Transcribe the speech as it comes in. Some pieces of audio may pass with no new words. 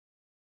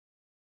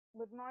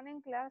Good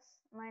morning, class.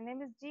 My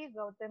name is G.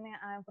 Gautami.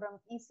 I am from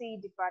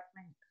ECE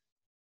department.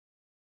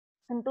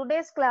 In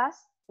today's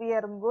class, we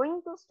are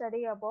going to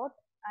study about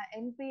a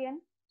NPN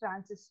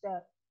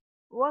transistor,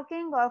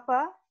 working of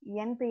a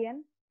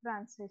NPN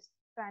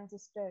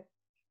transistor.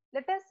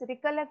 Let us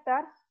recollect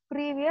our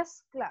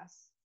previous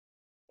class.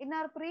 In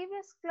our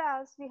previous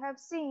class, we have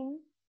seen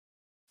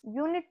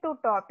Unit 2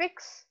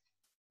 topics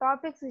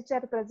which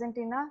are present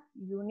in a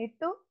Unit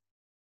 2.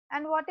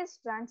 And what is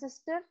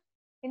transistor?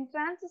 In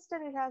transistor,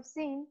 we have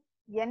seen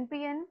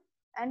NPN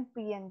and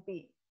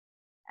PNP.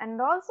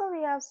 And also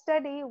we have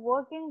studied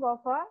working of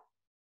a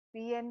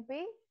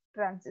PNP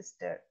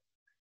transistor.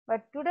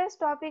 But today's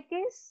topic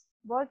is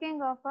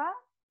working of a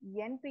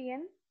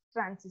NPN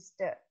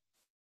transistor.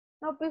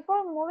 Now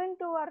before moving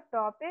to our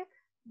topic,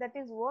 that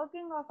is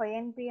working of a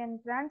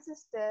NPN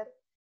transistor,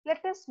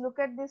 let us look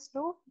at these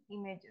two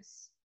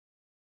images.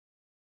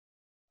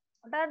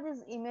 What are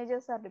these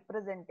images are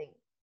representing?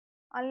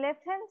 On left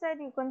hand side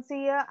you can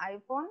see a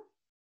iPhone.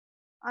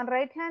 On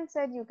right hand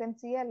side you can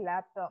see a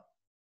laptop,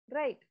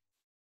 right?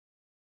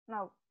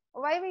 Now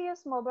why we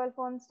use mobile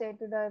phones day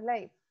to day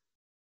life?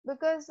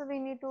 Because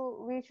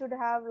we should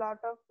have lot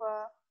of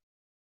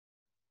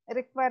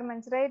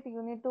requirements, right?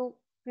 You need to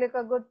click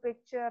a good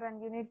picture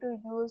and you need to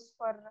use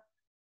for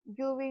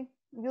viewing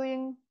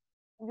viewing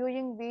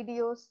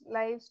videos,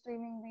 live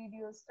streaming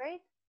videos,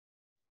 right?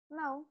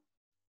 Now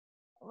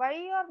why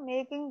you are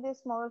making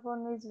this mobile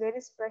phone is very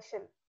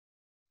special,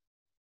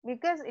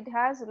 because it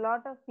has a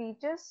lot of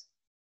features,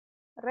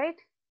 right?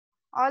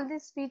 All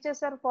these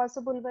features are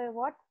possible by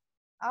what?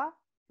 A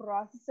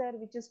processor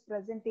which is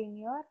present in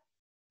your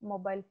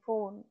mobile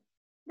phone.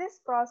 This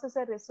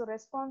processor is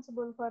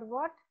responsible for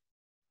what?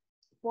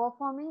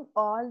 Performing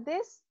all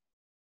this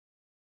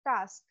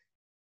task,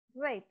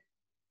 right?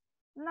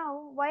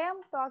 Now why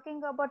I'm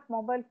talking about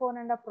mobile phone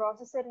and a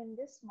processor in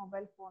this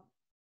mobile phone?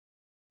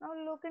 Now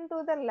look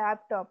into the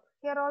laptop.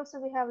 Here also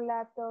we have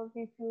laptop.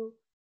 If you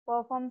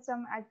perform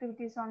some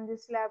activities on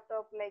this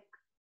laptop, like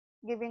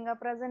giving a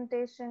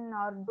presentation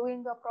or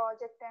doing a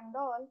project and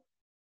all,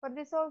 for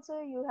this also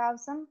you have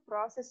some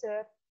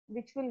processor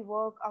which will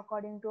work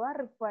according to our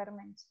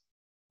requirements.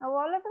 Now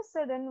all of a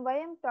sudden, why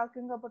I'm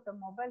talking about a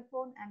mobile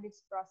phone and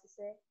its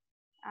processor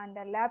and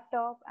a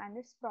laptop and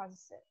its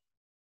processor?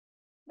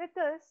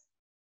 Because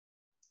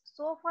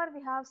so far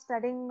we have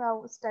studying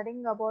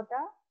about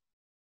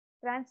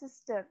a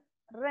transistor,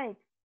 right?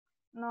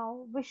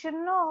 Now we should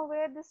know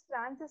where this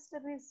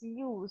transistor is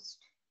used.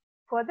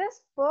 For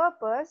this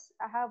purpose,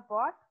 I have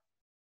bought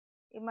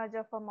image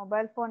of a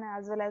mobile phone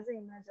as well as the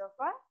image of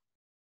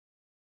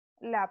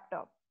a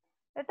laptop.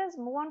 Let us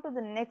move on to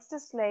the next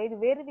slide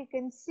where we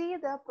can see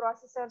the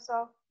processors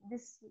of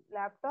this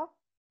laptop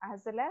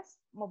as well as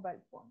mobile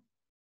phone.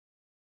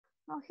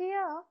 Now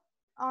here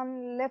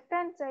on left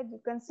hand side you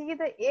can see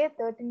the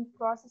A13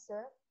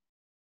 processor,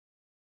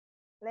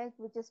 like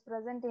which is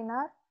present in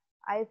our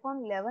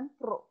iPhone 11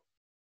 Pro,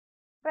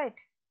 right?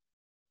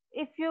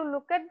 If you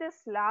look at this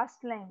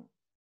last line,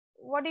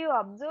 what do you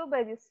observe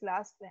by this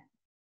last line?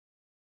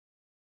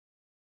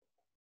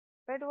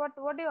 Right,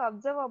 what do you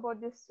observe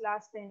about this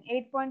last line?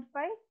 8.5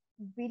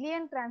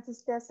 billion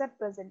transistors are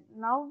present.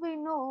 Now we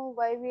know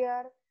why we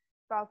are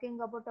talking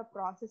about a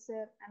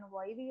processor and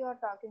why we are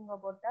talking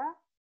about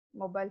a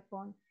mobile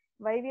phone,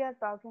 why we are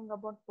talking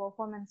about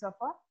performance of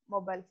a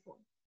mobile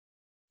phone.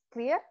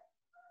 Clear?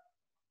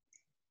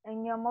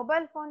 In your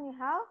mobile phone you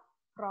have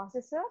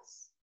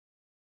processors,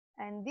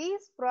 and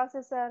these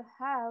processors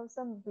have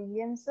some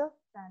billions of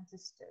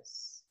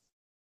transistors.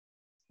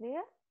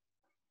 Clear?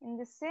 In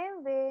the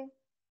same way,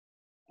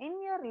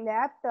 in your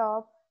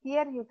laptop,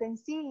 here you can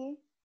see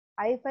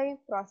i5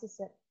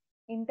 processor,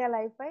 Intel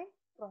i5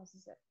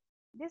 processor.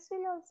 This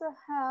will also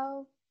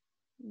have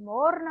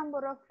more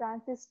number of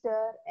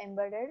transistors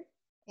embedded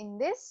in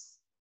this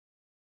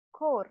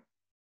core,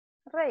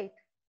 right?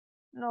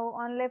 Now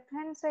on left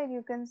hand side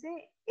you can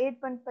see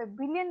 8.5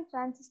 billion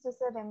transistors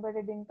are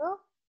embedded into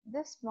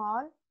this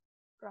small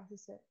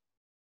processor.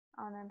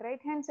 On the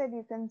right hand side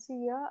you can see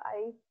here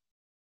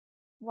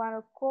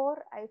one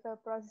core i5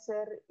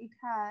 processor. It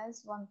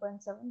has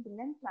 1.7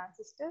 billion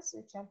transistors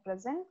which are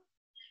present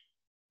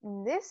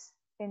in this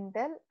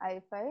Intel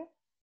i5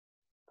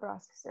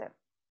 processor.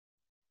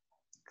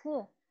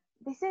 Clear?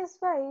 This is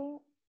why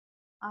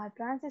our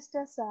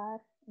transistors are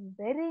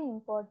very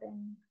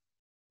important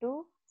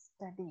to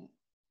study,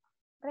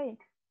 right?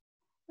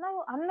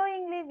 Now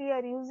unknowingly we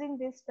are using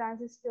these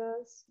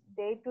transistors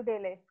day to day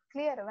life.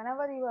 Clear?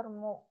 Whenever you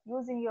are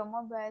using your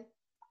mobile,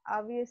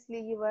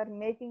 obviously you are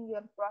making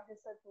your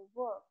processor to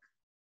work.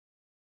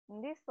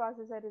 And this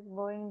processor is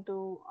going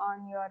to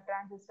on your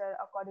transistor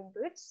according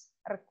to its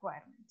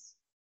requirements,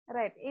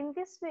 right? In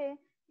this way,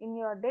 in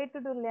your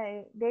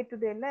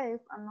day-to-day life,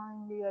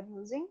 unknowingly you are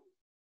using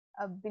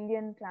a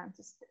billion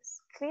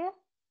transistors. Clear?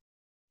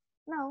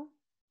 Now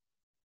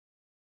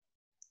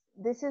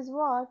this is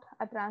what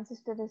a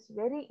transistor is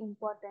very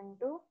important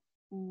to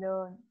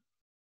learn.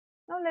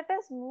 Now let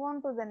us move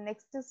on to the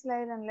next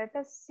slide and let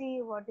us see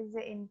what is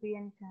the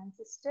NPN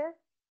transistor.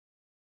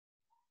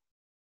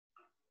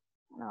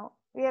 Now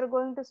we are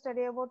going to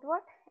study about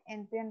what?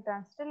 NPN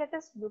transistor. Let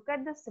us look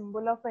at the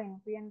symbol of a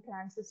NPN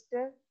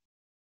transistor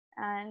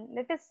and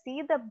let us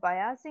see the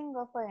biasing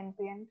of a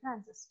NPN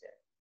transistor.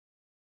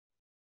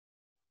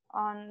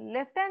 On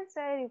left hand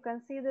side you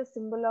can see the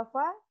symbol of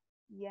a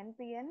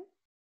NPN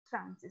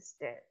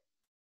transistor.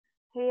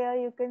 Here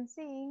you can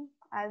see,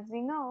 as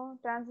we know,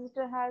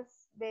 transistor has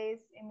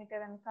base,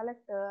 emitter and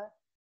collector.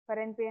 For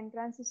NPN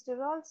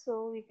transistor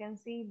also we can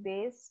see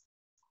base,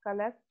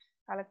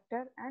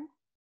 collector and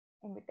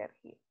emitter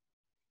here.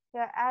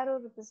 Here arrow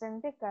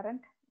represents the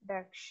current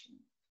direction.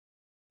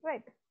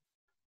 Right.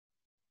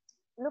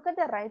 Look at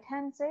the right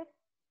hand side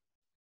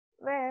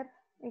where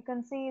you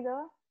can see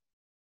the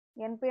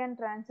NPN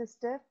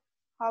transistor,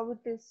 how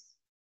it is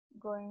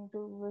going to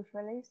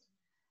visualize,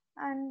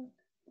 and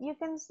you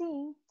can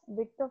see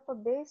width of a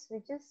base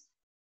which is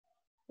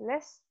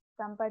less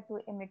compared to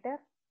emitter,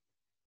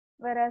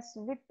 whereas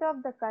width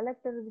of the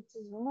collector which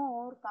is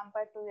more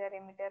compared to your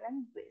emitter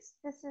and base.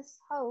 This is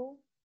how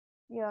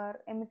your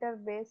emitter,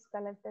 base,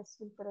 collectors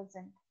will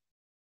present.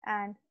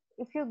 And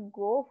if you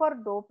go for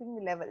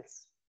doping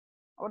levels,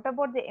 what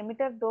about the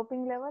emitter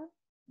doping level?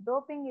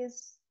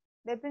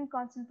 Doping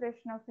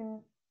concentration of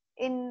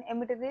in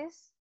emitter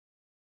is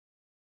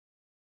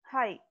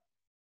high,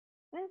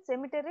 means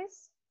emitter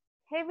is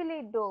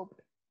heavily doped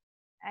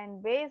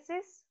and base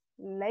is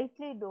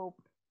lightly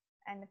doped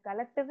and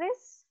collector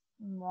is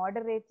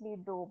moderately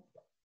doped.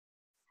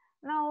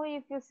 Now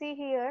if you see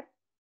here,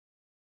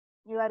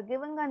 you are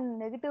giving a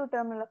negative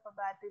terminal of a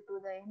battery to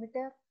the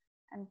emitter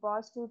and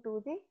positive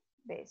to the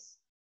base.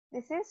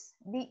 This is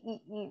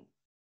VEE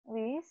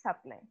we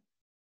supply.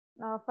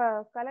 Now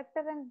for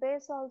collector and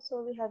base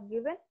also we have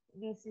given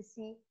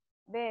VCC,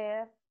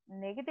 where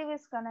negative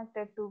is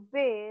connected to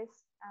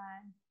base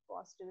and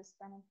positive is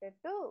connected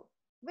to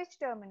which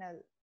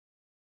terminal?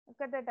 Look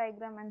at the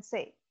diagram and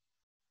say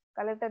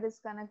collector is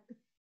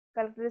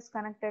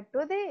connected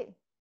to the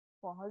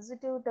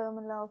positive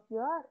terminal of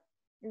your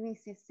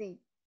VCC.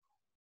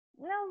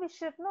 Now we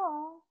should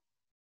know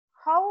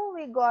how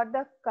we got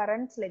the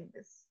currents like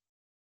this.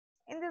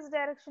 In this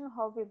direction,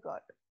 how we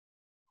got?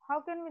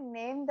 How can we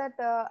name that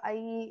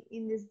IE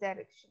in this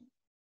direction?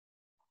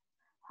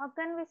 How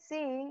can we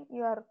see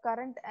your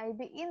current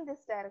IB in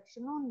this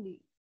direction only?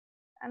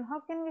 And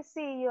how can we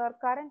see your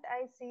current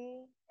IC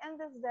in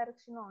this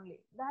direction only?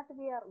 That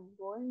we are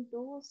going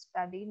to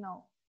study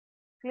now.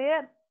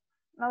 Clear?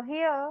 Now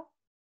here,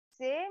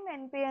 same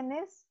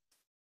NPN is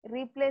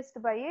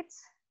replaced by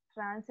its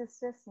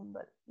transistor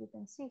symbol. You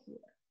can see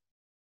here.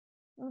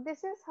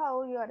 This is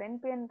how your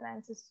NPN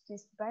transistor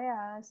is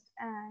biased,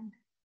 and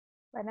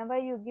whenever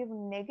you give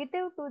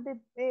negative to the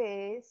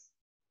base,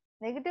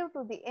 negative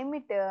to the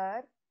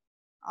emitter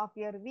of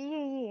your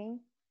VEE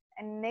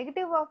and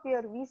negative of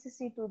your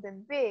VCC to the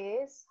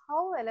base,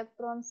 how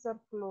electrons are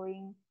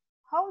flowing,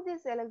 how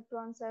these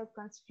electrons are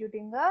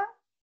constituting a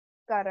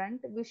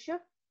current, we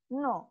should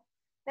know.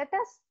 Let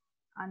us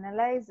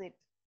analyze it.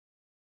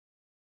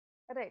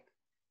 Right.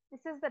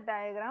 This is the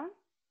diagram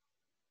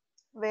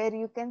where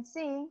you can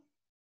see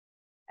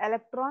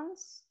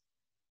electrons,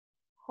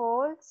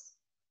 holes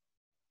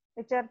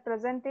which are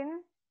present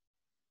in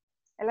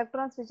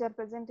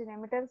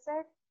emitter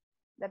side,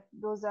 that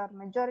those are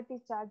majority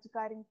charge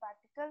carrying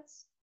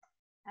particles,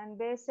 and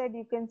base side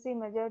you can see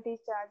majority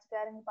charge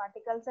carrying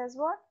particles as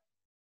what?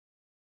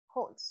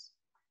 Holes.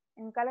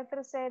 In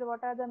collector side,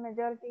 what are the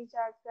majority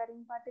charge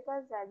carrying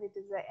particles? As it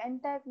is a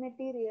n-type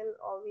material,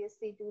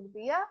 obviously it will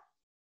be a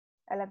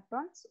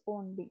electrons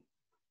only.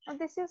 Now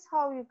this is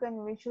how you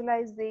can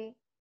visualize the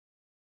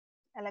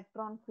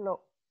electron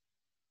flow.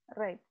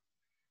 Right.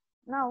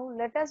 Now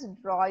let us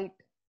draw it.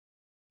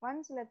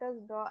 Once let us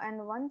draw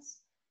and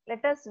once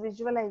let us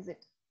visualize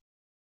it.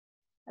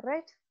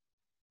 Right.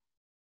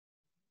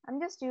 I'm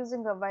just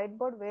using a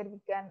whiteboard where we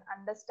can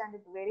understand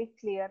it very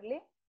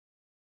clearly.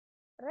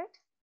 Right.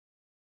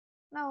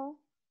 Now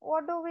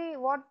what we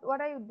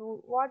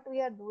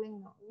are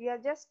doing now? We are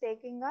just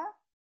taking a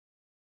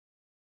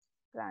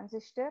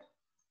transistor.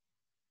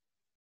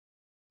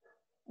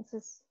 This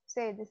is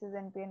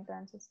NPN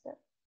transistor.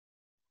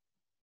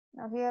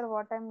 Now here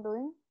what I'm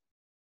doing,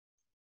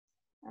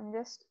 I'm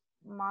just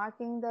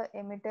marking the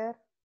emitter,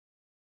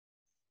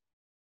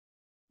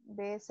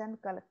 base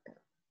and collector.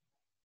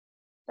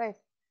 Right.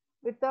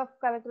 Width of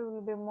collector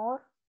will be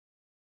more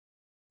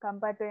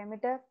compared to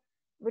emitter.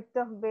 Width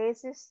of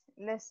base is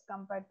less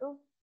compared to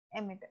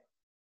emitter.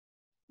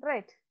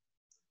 Right.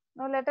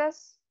 Now let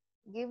us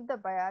give the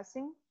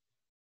biasing.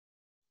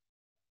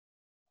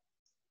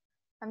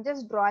 I'm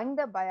just drawing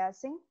the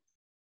biasing.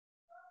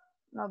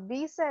 Now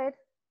B side,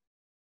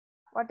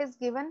 what is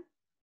given?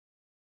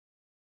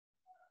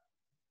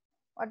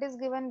 What is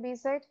given B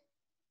side?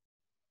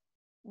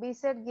 B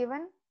side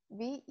given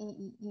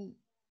VEE.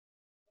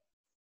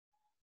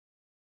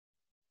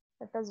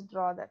 Let us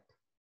draw that.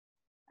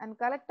 And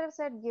collector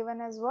side given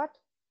as what?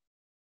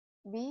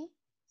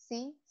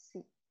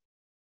 VCC.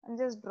 I'm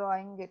just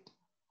drawing it.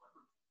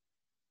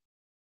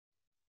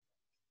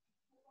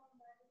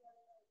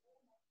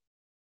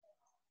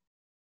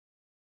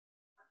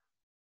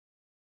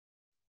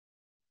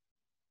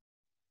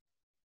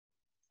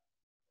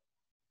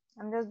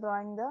 I'm just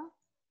drawing the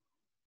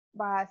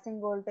biasing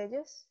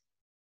voltages.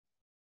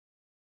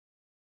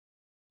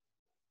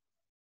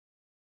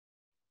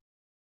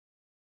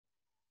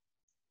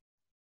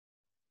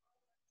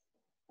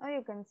 Now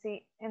you can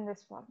see in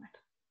this format.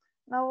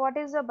 Now what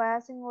is the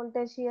biasing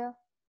voltage here?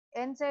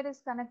 N side is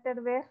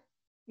connected where?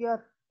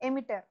 Your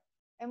emitter.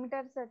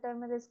 Emitter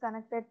terminal is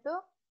connected to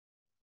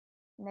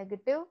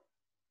negative.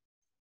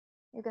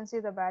 You can see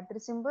the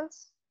battery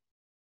symbols.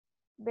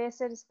 Base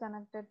side is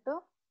connected to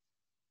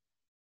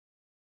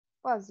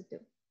positive.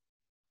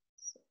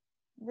 So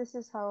this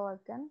is how I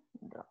can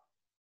draw.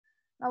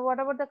 Now what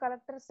about the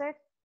collector side?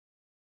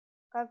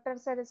 Collector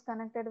side is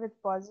connected with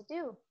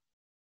positive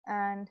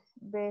and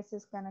base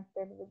is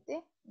connected with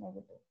the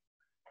negative.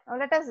 Now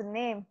let us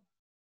name.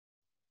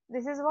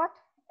 This is what?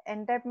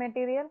 N-type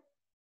material.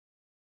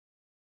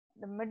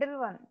 The middle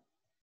one,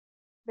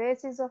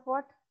 base is of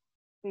what?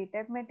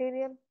 P-type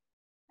material,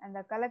 and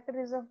the collector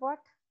is of what?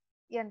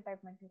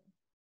 N-type material,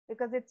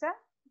 because it's a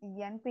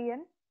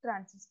NPN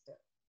transistor.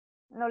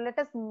 Now let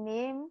us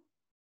name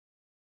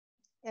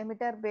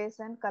emitter, base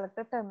and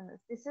collector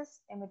terminals. This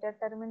is emitter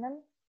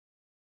terminal.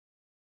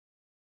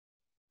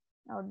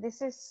 Now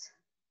this is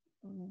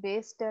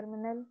base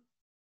terminal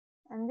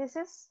and this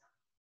is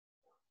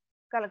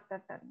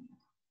collector terminal,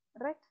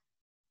 right?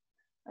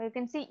 Now you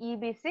can see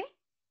EBC.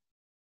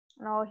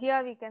 Now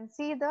here we can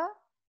see the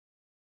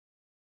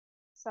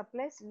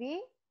supplies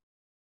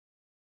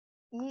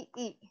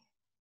VEE,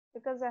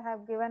 because I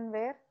have given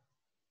where?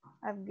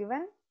 I have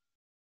given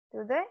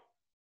to the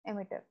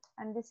emitter,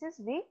 and this is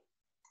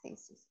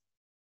VCC,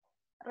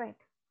 right?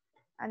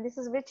 And this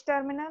is which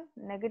terminal?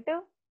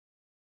 Negative,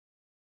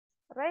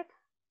 right?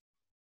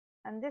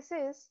 And this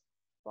is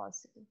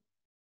positive.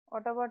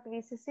 What about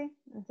VCC?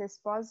 This is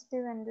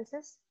positive and this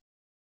is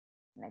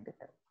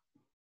negative.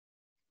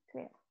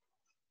 Clear?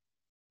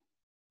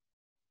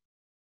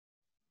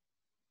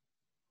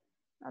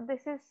 Now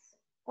this is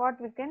what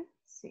we can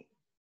see.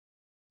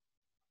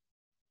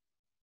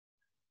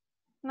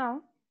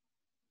 Now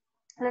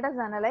let us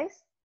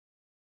analyze.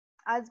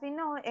 As we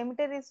know,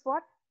 emitter is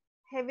what?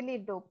 Heavily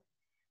doped.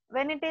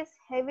 When it is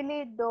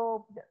heavily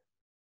doped,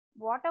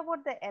 what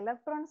about the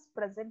electrons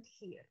present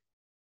here?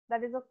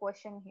 That is a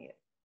question here.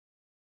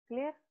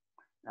 Clear?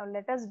 Now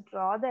let us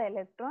draw the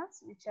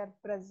electrons which are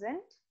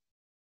present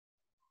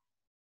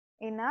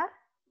in our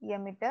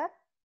emitter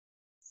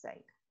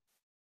side.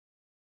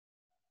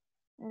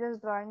 I'm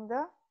just drawing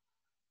the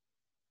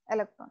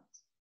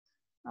electrons.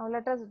 Now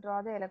let us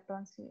draw the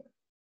electrons here.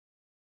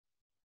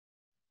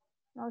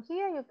 Now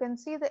here you can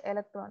see the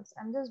electrons.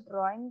 I'm just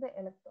drawing the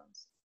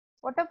electrons.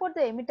 What about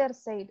the emitter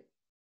side?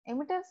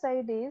 Emitter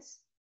side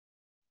is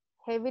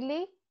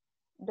heavily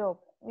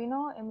doped. We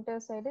know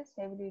emitter side is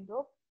heavily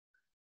doped.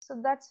 So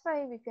that's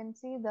why we can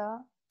see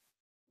the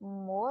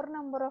more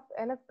number of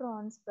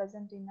electrons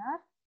present in our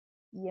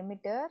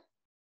emitter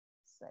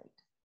side.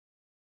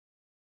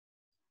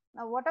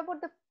 Now what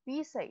about the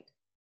P side?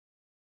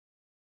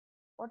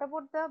 What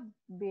about the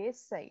base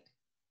side?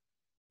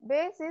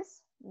 Base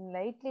is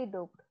lightly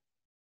doped,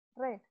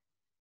 right?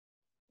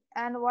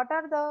 And what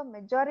are the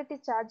majority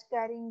charge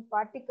carrying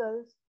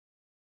particles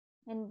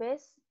in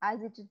base?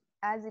 As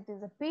it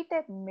is a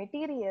p-type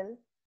material,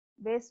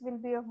 base will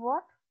be of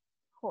what?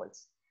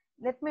 Holes.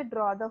 Let me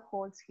draw the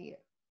holes here.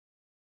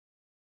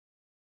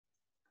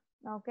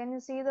 Now can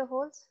you see the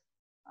holes,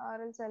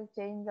 or else I'll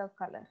change the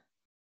color.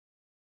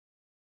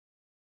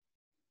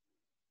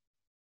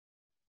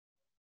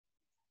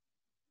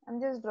 I'm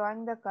just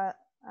drawing the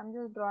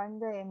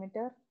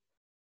emitter.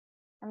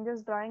 I'm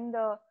just drawing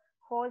the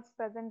holes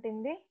present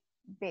in the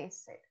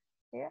base side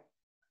here.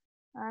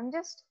 I'm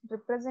just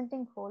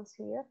representing holes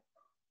here.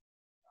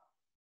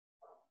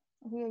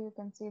 Here you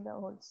can see the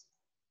holes.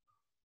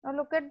 Now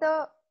look at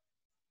the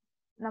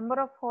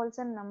number of holes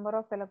and number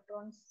of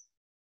electrons,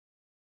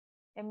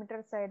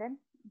 emitter side and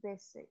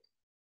base side.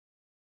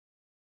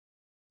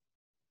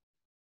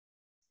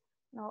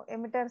 Now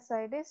emitter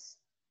side is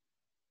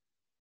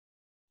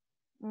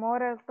more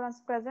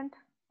electrons present,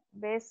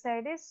 base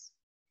side is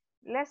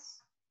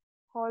less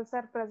holes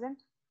are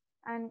present.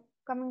 And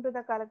coming to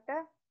the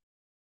collector,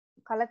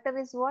 collector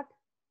is what?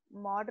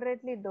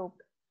 Moderately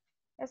doped.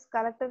 Yes,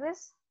 collector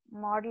is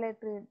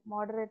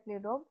moderately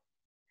doped.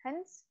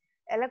 Hence,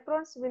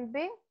 electrons will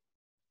be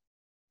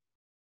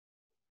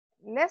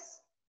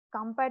less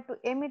compared to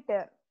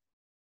emitter,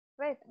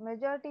 right?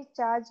 Majority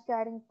charge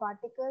carrying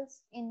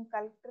particles in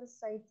collector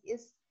side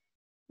is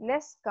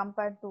less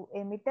compared to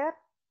emitter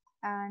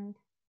and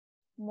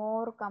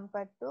more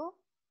compared to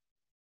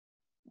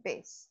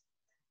base.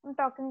 I'm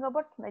talking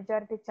about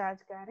majority charge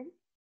carrying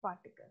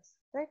particles,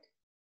 right?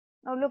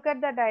 Now look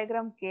at the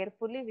diagram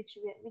carefully, which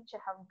I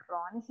have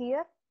drawn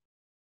here,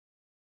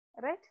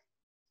 right?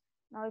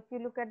 Now if you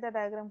look at the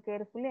diagram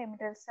carefully,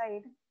 emitter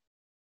side,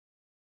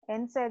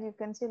 N side you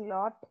can see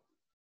lot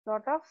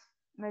of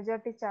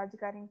majority charge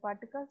carrying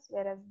particles,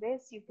 whereas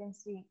base you can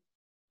see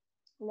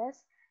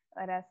less,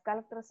 whereas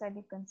collector side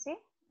you can see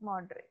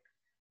moderate.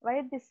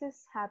 Why this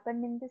is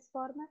happened in this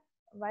format?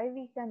 Why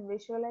we can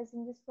visualize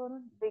in this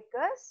format?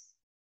 Because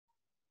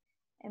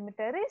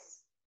emitter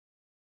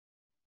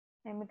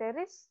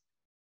is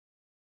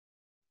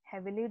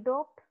heavily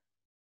doped,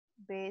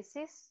 base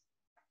is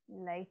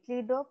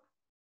lightly doped,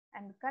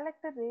 and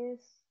collector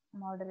is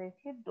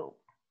moderately doped.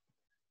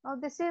 Now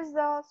this is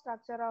the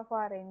structure of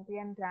our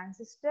NPN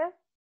transistor.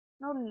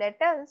 Now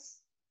let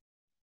us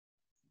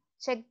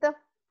check the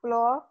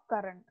flow of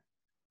current,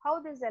 how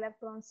these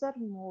electrons are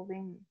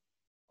moving,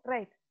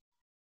 right?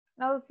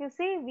 Now if you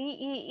see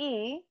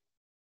VEE,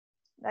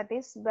 that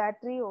is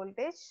battery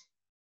voltage,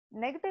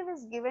 negative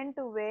is given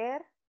to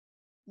where?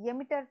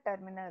 Emitter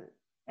terminal.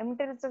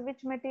 Emitter is of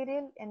which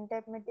material?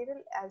 N-type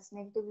material, as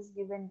negative is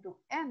given to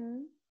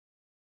N.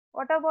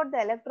 What about the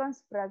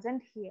electrons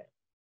present here?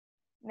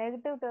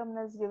 Negative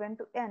terminal is given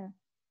to N.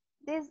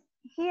 This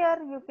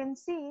here you can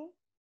see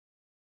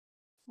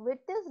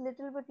width is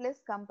little bit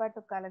less compared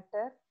to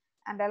collector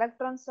and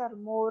electrons are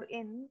more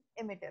in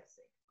emitter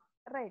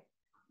side, right?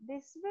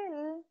 This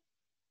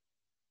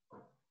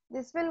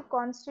will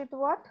constitute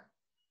what?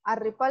 A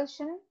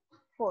repulsion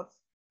force.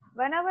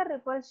 Whenever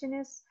repulsion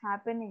is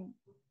happening,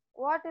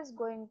 what is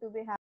going to be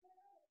happening?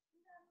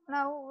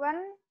 Now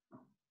when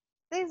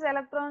these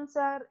electrons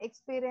are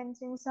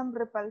experiencing some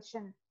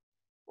repulsion,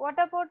 what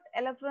about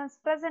electrons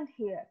present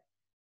here?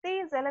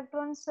 These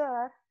electrons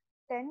are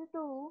tend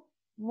to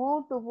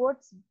move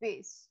towards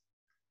base.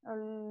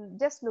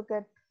 Just look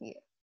at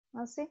here.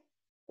 Now see,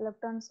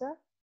 electrons are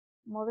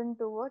moving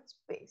towards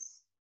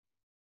base.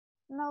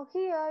 Now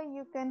here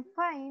you can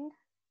find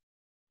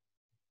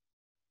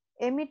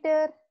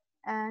emitter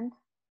and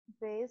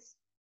base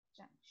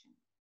junction,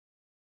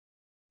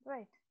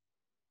 right?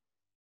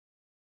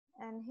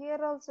 And here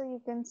also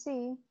you can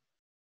see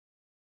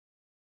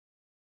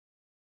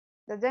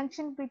the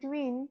junction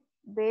between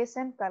base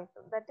and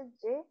collector, that is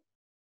J.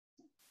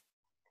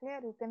 Here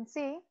you can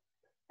see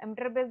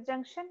emitter base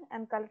junction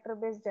and collector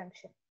base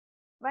junction.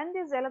 When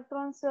these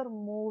electrons are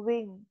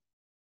moving,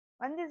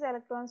 these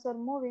electrons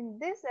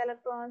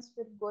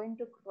will going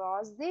to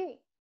cross the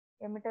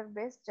emitter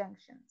base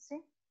junction.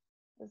 See,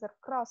 these are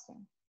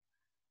crossing,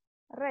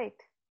 right?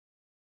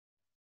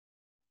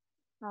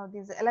 Now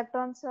these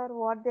electrons are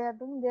what they are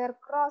doing? They are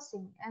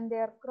crossing, and they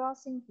are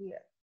crossing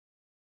here,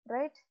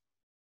 right?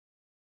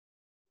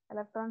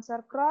 Electrons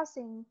are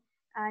crossing,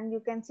 and you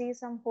can see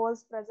some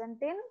holes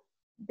present in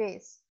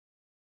base.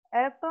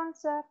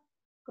 Electrons are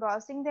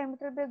crossing the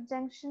emitter base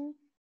junction.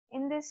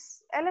 In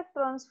this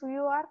electrons,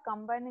 few are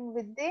combining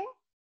with the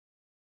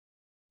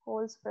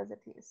holes present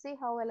here. See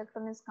how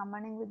electron is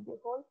combining with the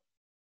hole.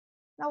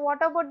 Now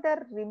what about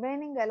the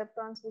remaining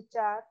electrons which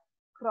are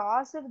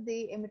crossed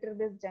the emitter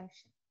base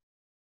junction?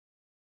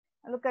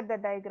 Look at the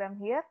diagram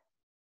here.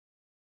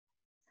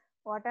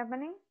 What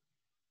happening?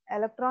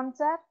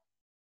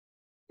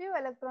 Few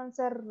electrons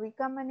are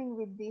recombining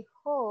with the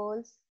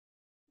holes,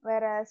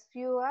 whereas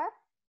few are,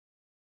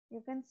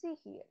 you can see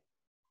here.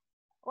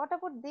 What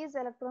about these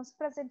electrons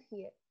present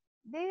here?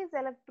 These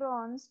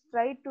electrons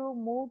try to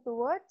move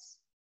towards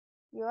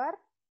your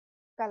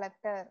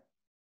collector.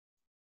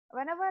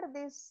 Whenever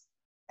these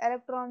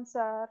electrons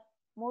are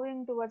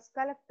moving towards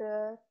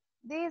collector,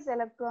 these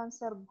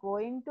electrons are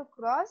going to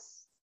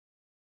cross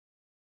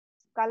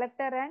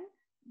collector and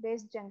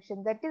base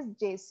junction, that is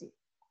JC.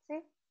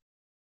 See,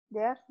 they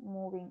are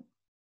moving,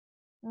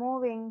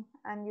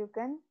 and you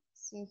can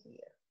see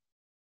here.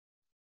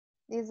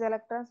 These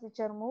electrons which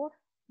are moved,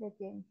 they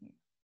came here,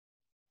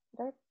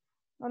 right?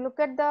 Now look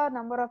at the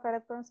number of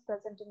electrons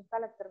present in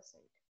collector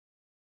side.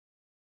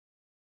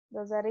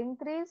 Those are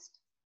increased,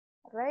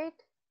 right?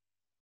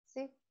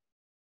 See.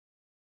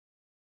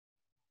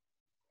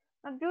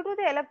 Now due to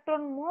the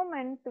electron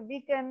movement,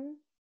 we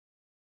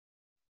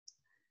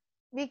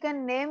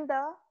can name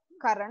the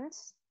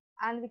currents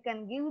and we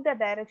can give the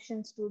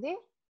directions to the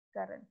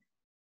current.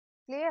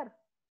 Clear?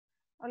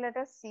 Now let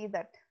us see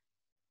that.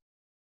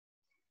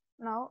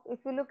 Now if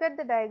you look at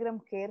the diagram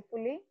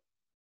carefully,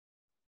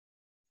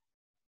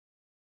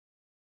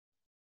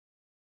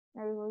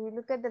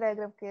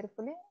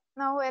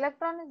 now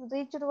electron is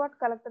reached what?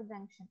 Collector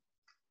junction,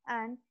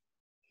 and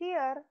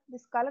here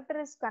this collector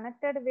is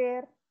connected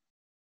where?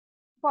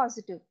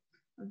 Positive.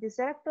 This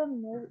electron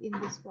move in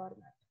this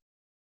format,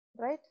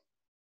 right?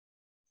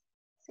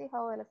 See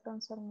how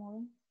electrons are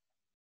moving,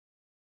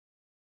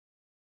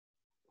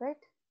 right?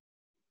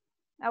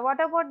 Now what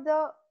about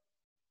the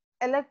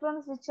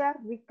electrons which are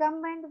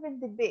recombined with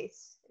the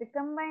base,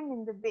 recombined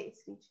in the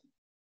base region?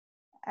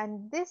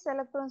 And these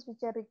electrons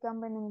which are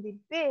recombined in the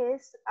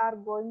base are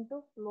going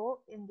to flow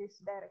in this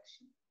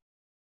direction,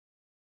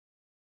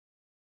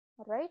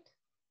 right?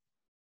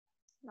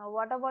 Now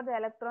what about the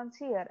electrons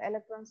here?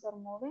 Electrons are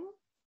moving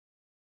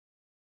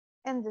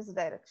in this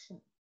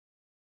direction,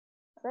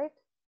 right?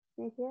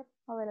 See here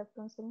how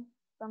electrons are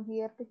from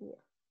here to here.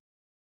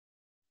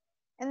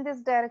 In this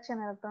direction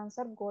electrons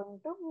are going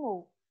to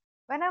move.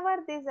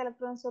 Whenever these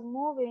electrons are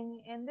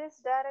moving in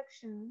this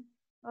direction,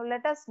 now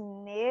let us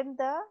name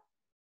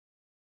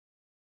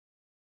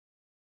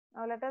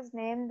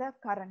the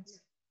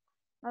currents.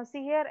 Now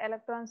see here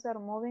electrons are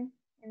moving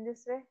in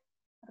this way,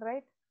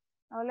 right?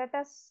 Now let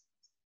us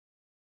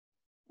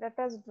Let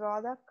us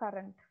draw the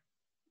current.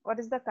 What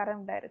is the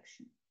current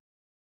direction?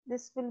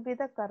 This will be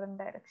the current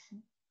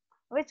direction.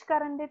 Which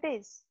current it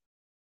is?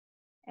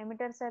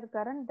 Emitter side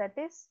current, that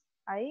is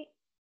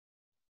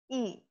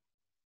IE.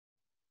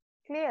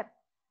 Clear?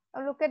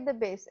 Now look at the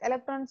base.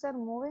 Electrons are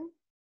moving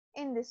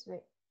in this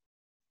way.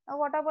 Now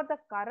what about the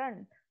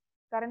current?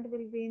 Current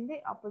will be in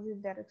the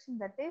opposite direction,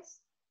 that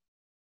is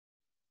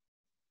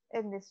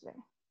in this way.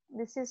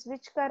 This is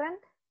which current?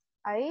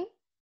 IB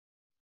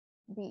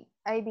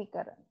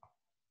current.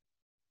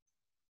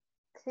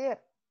 Clear?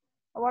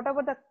 What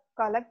about the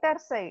collector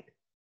side?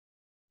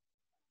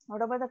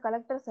 What about the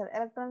collector side?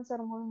 Electrons are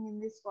moving in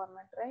this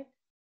format, right?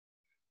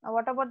 Now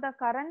what about the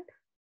current?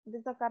 This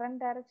is the current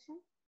direction.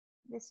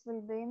 This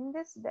will be in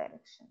this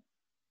direction.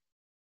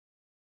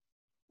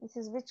 This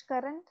is which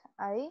current?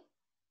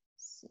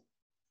 IC.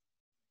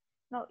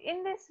 Now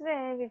in this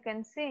way we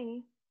can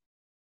see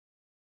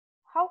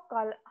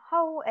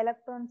how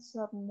electrons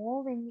are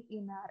moving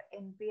in our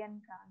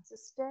NPN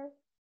transistor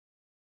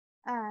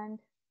and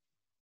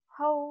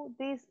how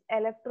these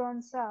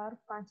electrons are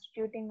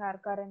constituting our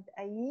current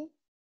IE,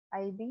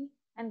 IB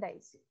and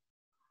IC.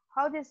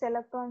 How these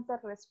electrons are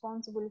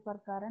responsible for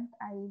current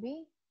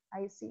IB,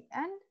 IC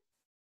and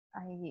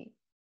IE.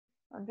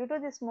 Now, due to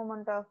this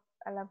movement of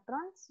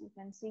electrons, you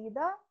can see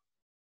the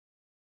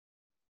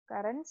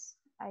currents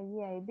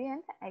IE, IB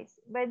and IC.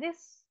 By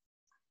this,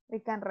 we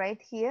can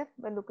write here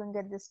by looking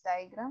at this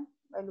diagram,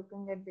 by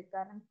looking at the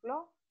current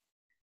flow.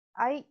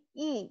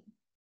 IE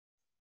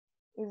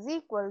is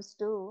equals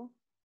to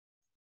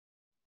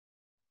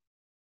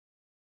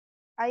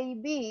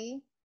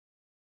IB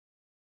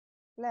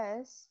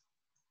plus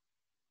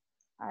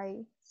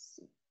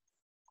IC.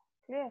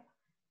 Clear?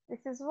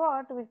 This is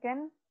what we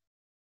can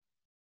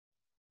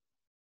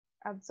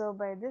observe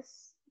by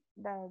this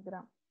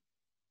diagram,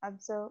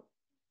 observe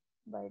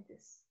by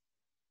this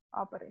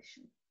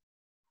operation.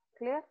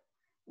 Clear?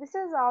 This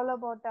is all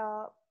about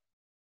a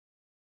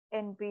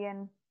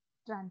NPN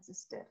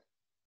transistor,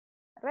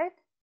 right?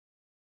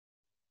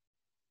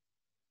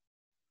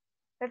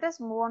 Let us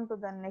move on to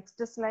the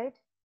next slide.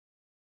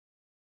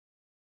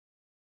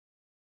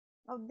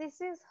 Now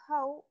this is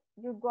how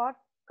you got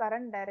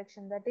current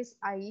direction, that is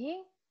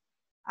IE,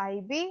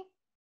 IB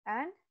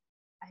and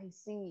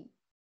IC.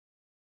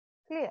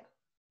 Clear?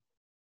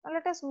 Now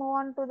let us move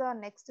on to the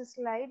next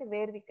slide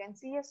where we can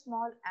see a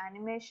small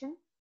animation.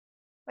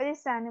 By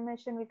this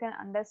animation we can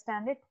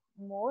understand it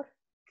more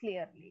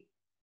clearly.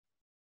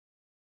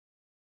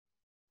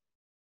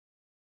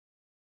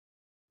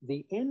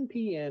 The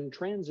NPN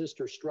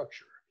transistor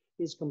structure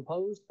is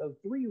composed of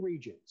 3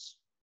 regions.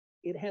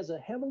 It has a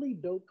heavily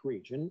doped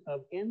region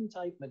of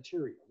N-type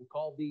material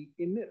called the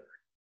emitter.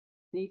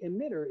 The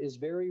emitter is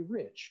very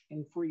rich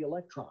in free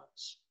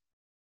electrons.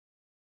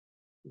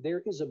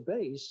 There is a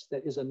base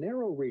that is a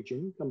narrow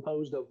region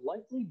composed of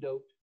lightly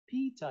doped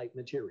P-type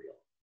material.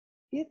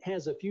 It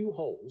has a few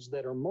holes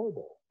that are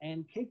mobile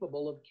and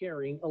capable of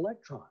carrying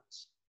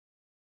electrons.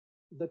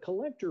 The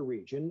collector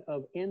region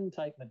of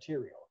N-type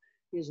material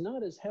is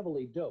not as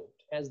heavily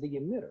doped as the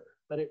emitter,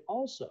 but it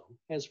also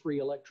has free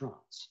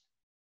electrons.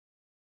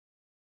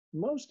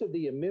 Most of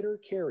the emitter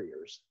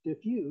carriers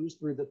diffuse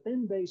through the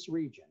thin base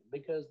region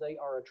because they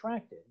are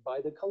attracted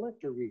by the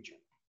collector region.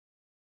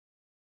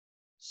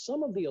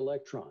 Some of the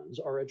electrons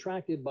are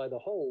attracted by the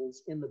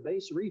holes in the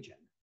base region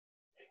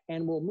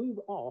and will move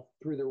off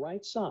through the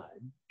right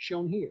side,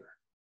 shown here.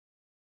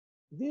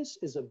 This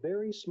is a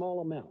very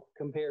small amount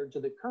compared to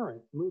the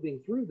current moving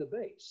through the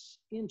base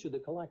into the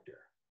collector.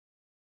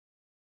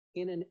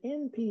 In an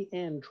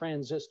NPN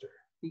transistor,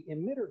 the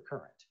emitter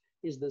current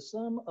is the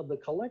sum of the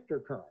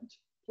collector current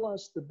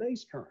plus the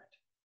base current.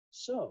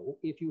 So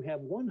if you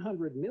have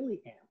 100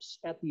 milliamps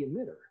at the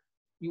emitter,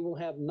 you will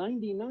have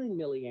 99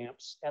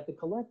 milliamps at the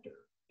collector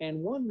and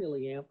 1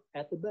 milliamp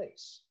at the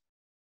base.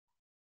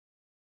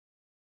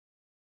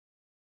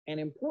 An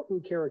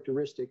important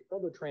characteristic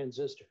of a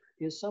transistor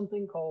is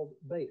something called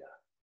beta.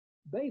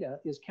 Beta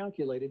is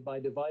calculated by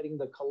dividing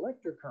the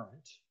collector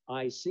current,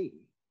 IC,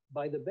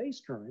 by the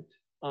base current,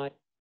 I.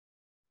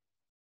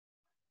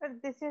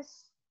 But this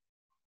is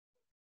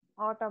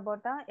what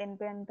about a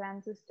NPN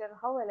transistor,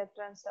 how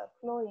electrons are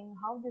flowing,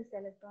 how these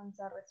electrons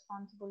are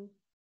responsible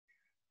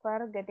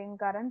for getting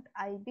current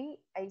IB,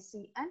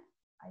 IC and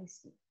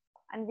IC.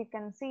 And we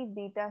can see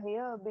beta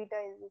here, beta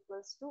is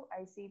equals to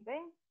IC by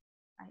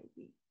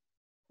IB.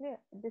 Clear?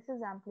 This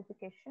is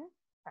amplification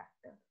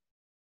factor,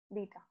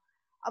 beta.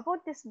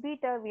 About this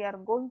beta, we are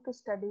going to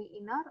study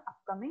in our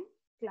upcoming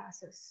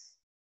classes.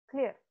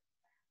 Clear?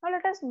 Now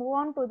let us move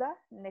on to the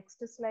next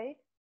slide.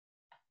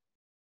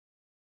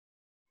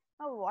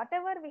 Now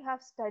whatever we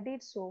have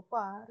studied so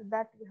far,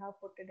 that we have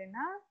put it in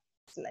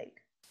a slide.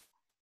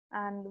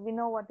 And we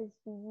know what is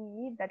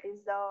VE, that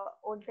is the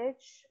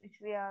voltage which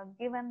we are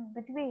given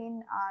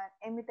between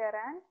our emitter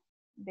and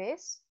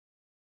base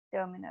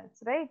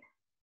terminals, right?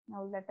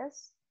 Now let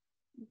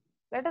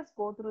us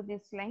go through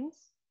these lines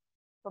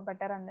for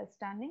better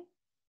understanding.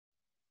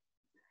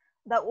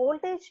 The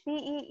voltage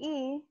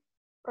VEE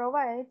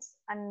provides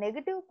a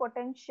negative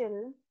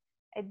potential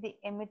at the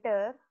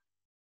emitter,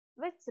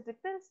 which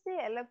repels the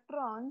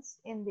electrons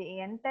in the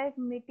n-type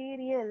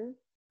material,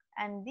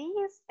 and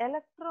these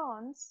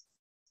electrons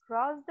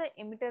cross the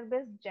emitter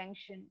base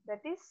junction,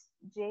 that is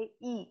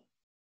JE,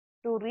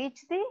 to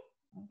reach the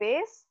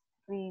base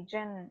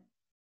region.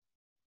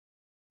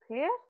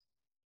 Clear?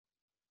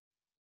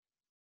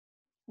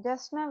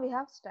 Just now we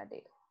have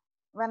studied.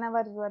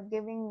 Whenever you are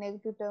giving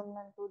negative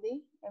terminal to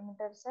the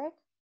emitter side,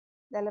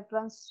 the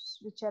electrons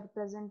which are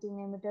present in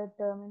emitter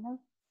terminal,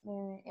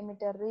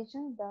 emitter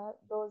region,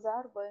 those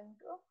are going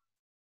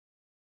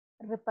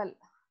to repel.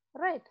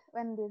 Right?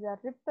 When these are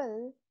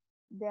repel,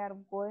 they are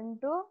going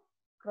to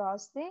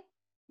cross the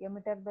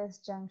emitter base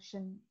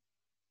junction.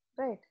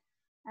 Right?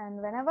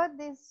 And whenever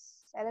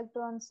these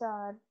electrons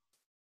are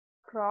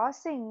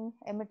crossing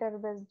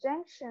emitter base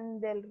junction,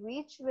 they'll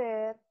reach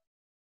where?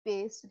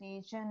 Base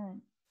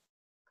region.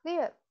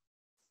 Clear?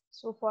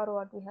 So far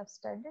what we have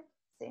studied,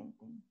 same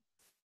thing.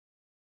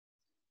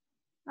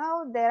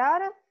 Now there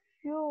are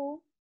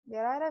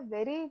a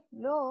very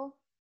low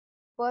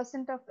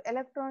percent of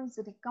electrons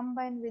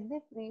recombine with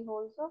the free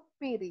holes of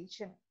p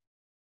region.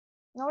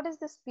 Now what is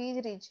this p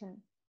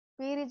region?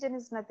 P region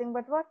is nothing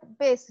but what?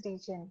 Base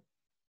region.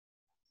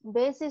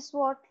 Base is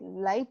what?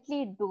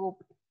 Lightly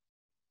doped.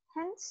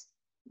 Hence,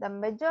 the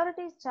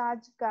majority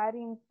charge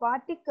carrying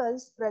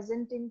particles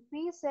present in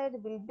p side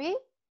will be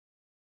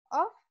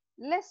of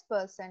less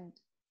percent.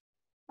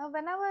 Now,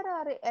 whenever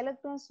our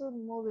electrons are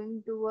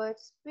moving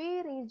towards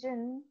p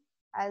region,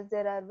 as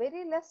there are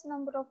very less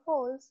number of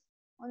holes,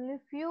 only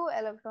few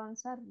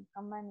electrons are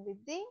recombined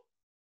with the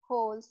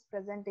holes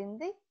present in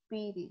the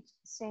p region.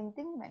 Same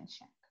thing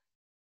mentioned.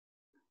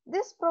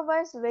 This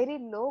provides very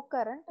low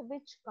current,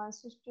 which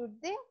constitute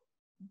the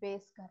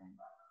base current.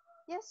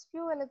 Yes,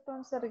 few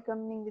electrons are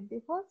recombining with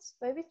the holes,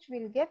 by which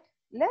we will get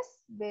less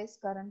base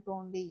current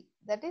only,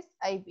 that is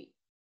IB.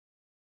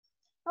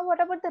 Now,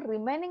 what about the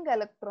remaining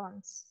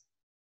electrons?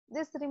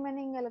 These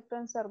remaining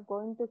electrons are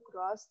going to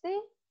cross the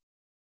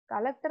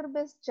collector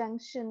base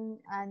junction,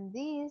 and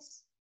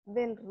these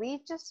will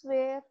reach us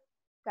where?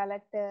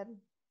 Collector,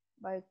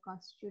 by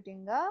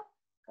constituting a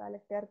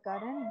collector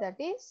current, that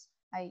is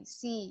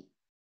IC.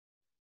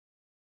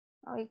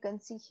 Now you can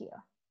see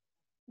here.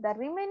 The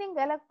remaining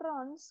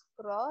electrons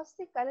cross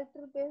the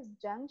collector base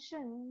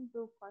junction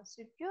to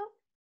constitute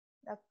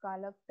the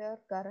collector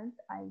current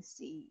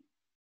IC.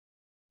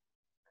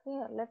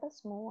 Here, let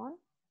us move on.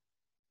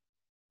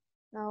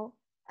 Now,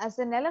 as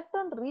an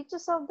electron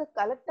reaches out the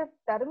collector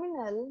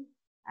terminal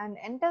and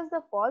enters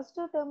the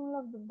positive terminal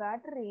of the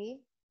battery,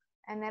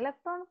 an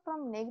electron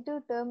from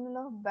negative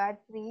terminal of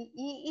battery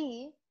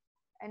EE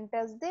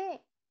enters the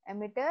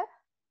emitter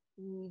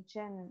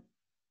region.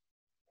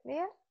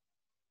 Clear?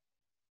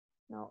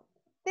 Now,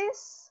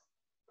 this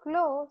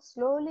flow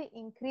slowly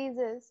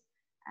increases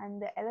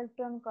and the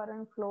electron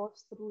current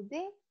flows through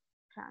the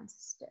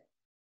transistor.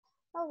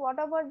 Now,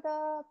 what about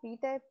the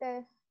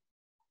p-type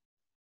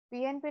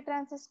PNP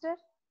transistor?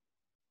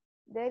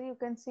 There you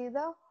can see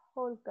the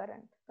hole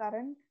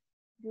current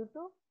due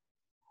to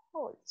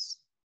holes,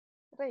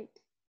 right?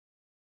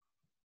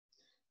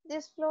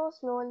 This flow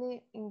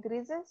slowly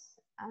increases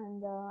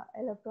and the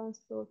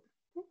electrons flow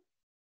through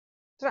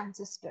the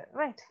transistor,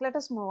 right? Let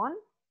us move on.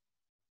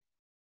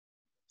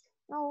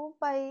 Now,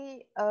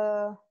 by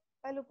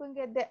looking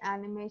at the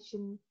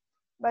animation,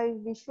 by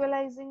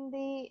visualizing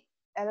the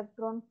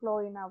electron flow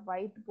in a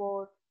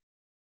whiteboard,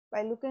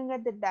 by looking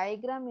at the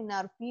diagram in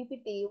our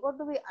PPT, what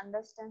do we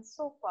understand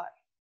so far?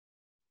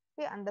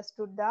 We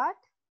understood that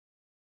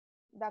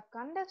the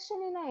conduction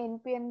in a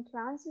NPN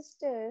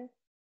transistor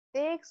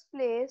takes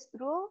place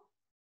through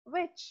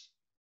which?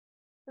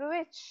 Through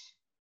which?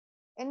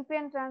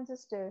 NPN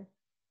transistor.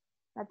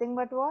 Nothing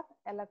but what?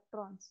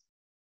 Electrons.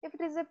 If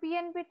it is a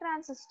PNP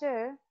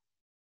transistor,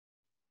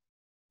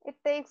 it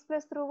takes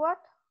place through what?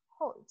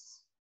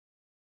 Holes.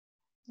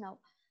 Now,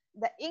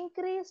 the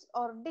increase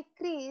or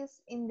decrease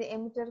in the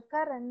emitter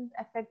current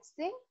affects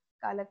the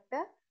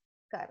collector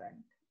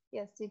current.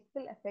 Yes, it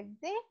will affect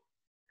the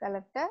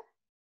collector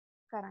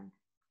current.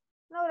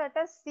 Now, let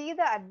us see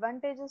the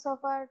advantages of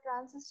our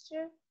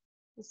transistor,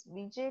 this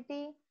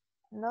BJT,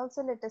 and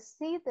also let us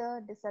see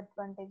the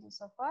disadvantages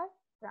of our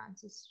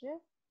transistor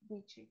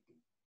BJT.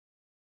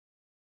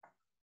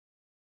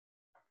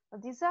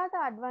 These are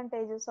the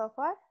advantages of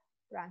our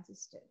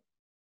transistor,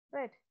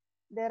 right?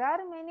 There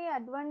are many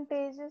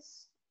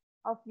advantages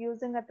of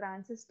using a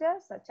transistor,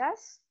 such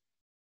as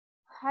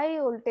high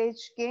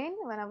voltage gain.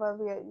 Whenever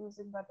we are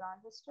using a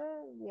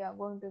transistor, we are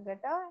going to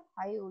get a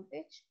high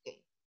voltage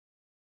gain.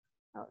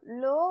 Now,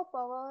 low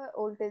power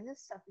voltage is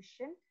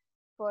sufficient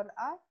for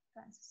our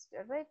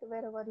transistor, right?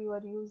 Wherever you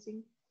are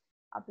using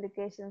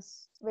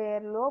applications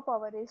where low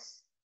power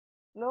is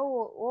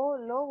low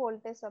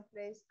voltage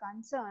supply is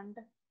concerned,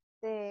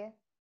 there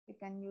you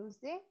can use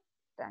the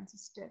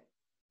transistor.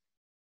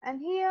 And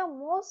here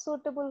most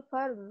suitable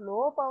for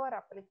low power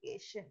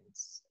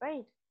applications,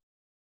 right?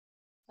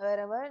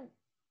 Wherever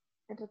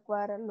it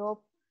requires a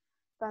low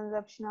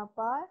consumption of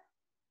power,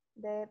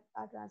 there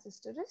a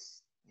transistor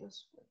is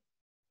useful.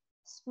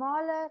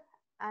 Smaller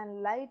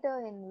and lighter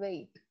in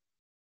weight,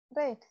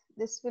 right?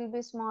 This will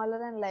be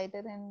smaller and lighter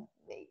in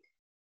weight,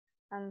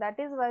 and that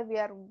is why we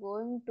are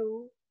going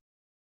to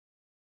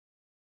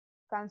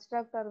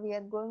construct, or we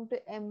are going to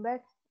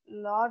embed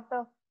lot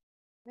of,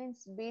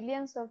 means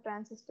billions of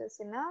transistors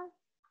in a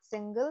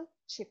single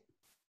chip,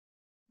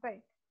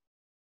 right?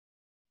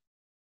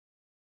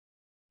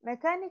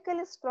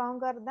 Mechanically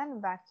stronger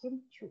than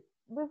vacuum tube.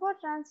 Before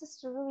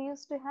transistor, we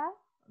used to have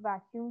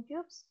vacuum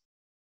tubes.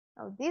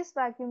 Now these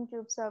vacuum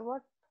tubes are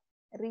what?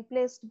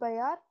 Replaced by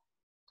our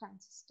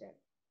transistor.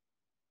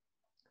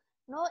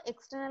 No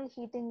external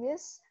heating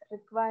is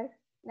required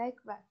like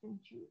vacuum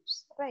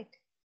tubes, right?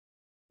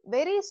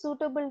 Very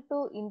suitable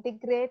to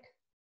integrate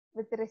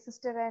with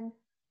resistor and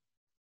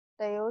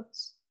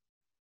diodes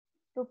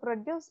to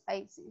produce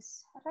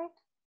ICs, right?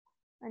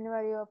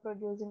 Whenever you are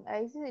producing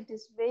ICs, it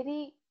is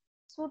very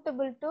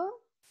suitable to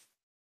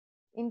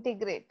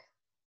integrate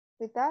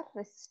with our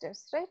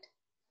resistors, right?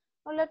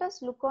 Now let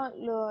us look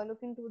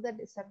into the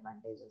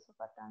disadvantages of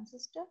a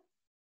transistor.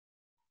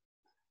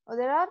 Now,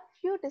 there are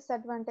few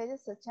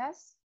disadvantages, such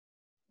as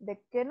they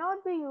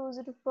cannot be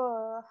used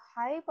for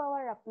high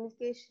power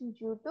application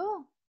due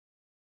to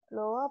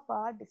lower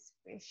power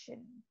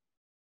dissipation.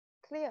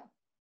 Clear?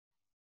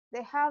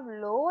 They have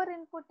lower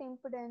input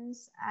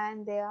impedance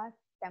and they are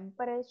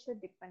temperature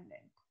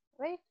dependent,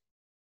 right?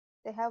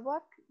 They have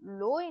what?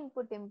 Low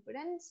input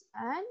impedance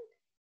and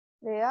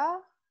they are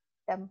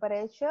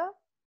temperature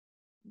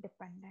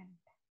dependent,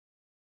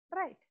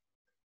 right?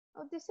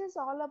 Now this is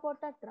all about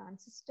a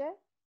transistor.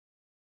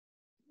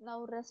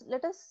 Now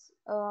let us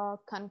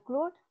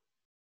conclude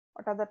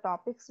what are the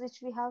topics which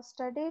we have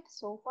studied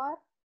so far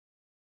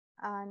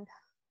and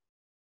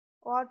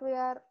what we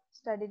are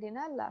studied in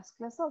our last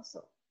class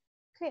also.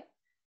 Clear?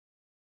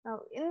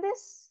 Now in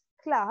this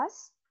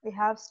class we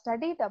have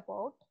studied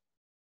about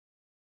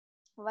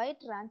why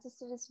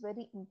transistor is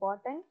very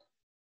important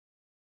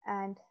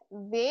and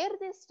where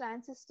these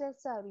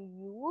transistors are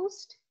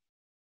used,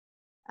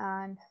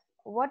 and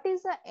what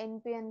is a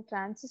NPN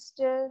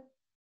transistor,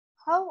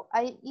 how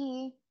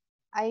IE,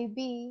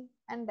 IB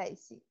and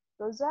IC.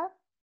 Those are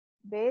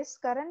base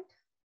current,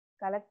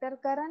 collector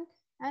current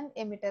and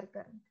emitter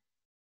current.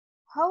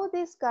 How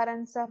these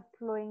currents are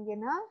flowing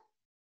in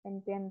a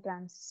NPN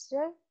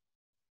transistor,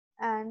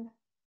 and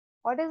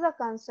what is the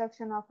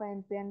construction of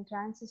an NPN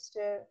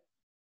transistor,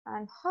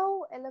 and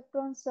how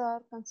electrons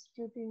are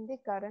constituting the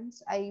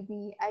currents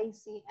IB,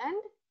 IC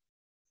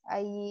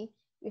and IE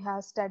we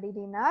have studied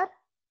in our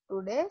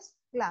today's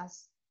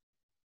class.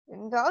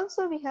 And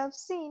also we have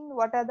seen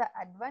what are the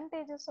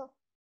advantages of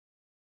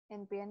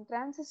NPN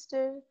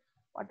transistor,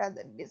 what are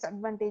the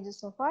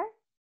disadvantages of our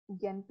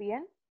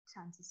NPN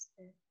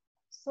transistor.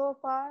 So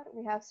far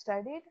we have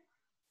studied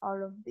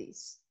all of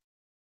these,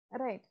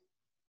 right?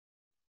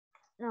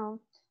 Now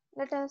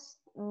let us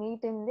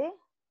meet in the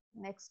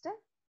next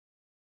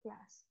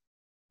class,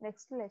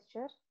 next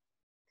lecture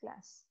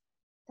class.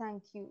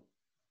 Thank you.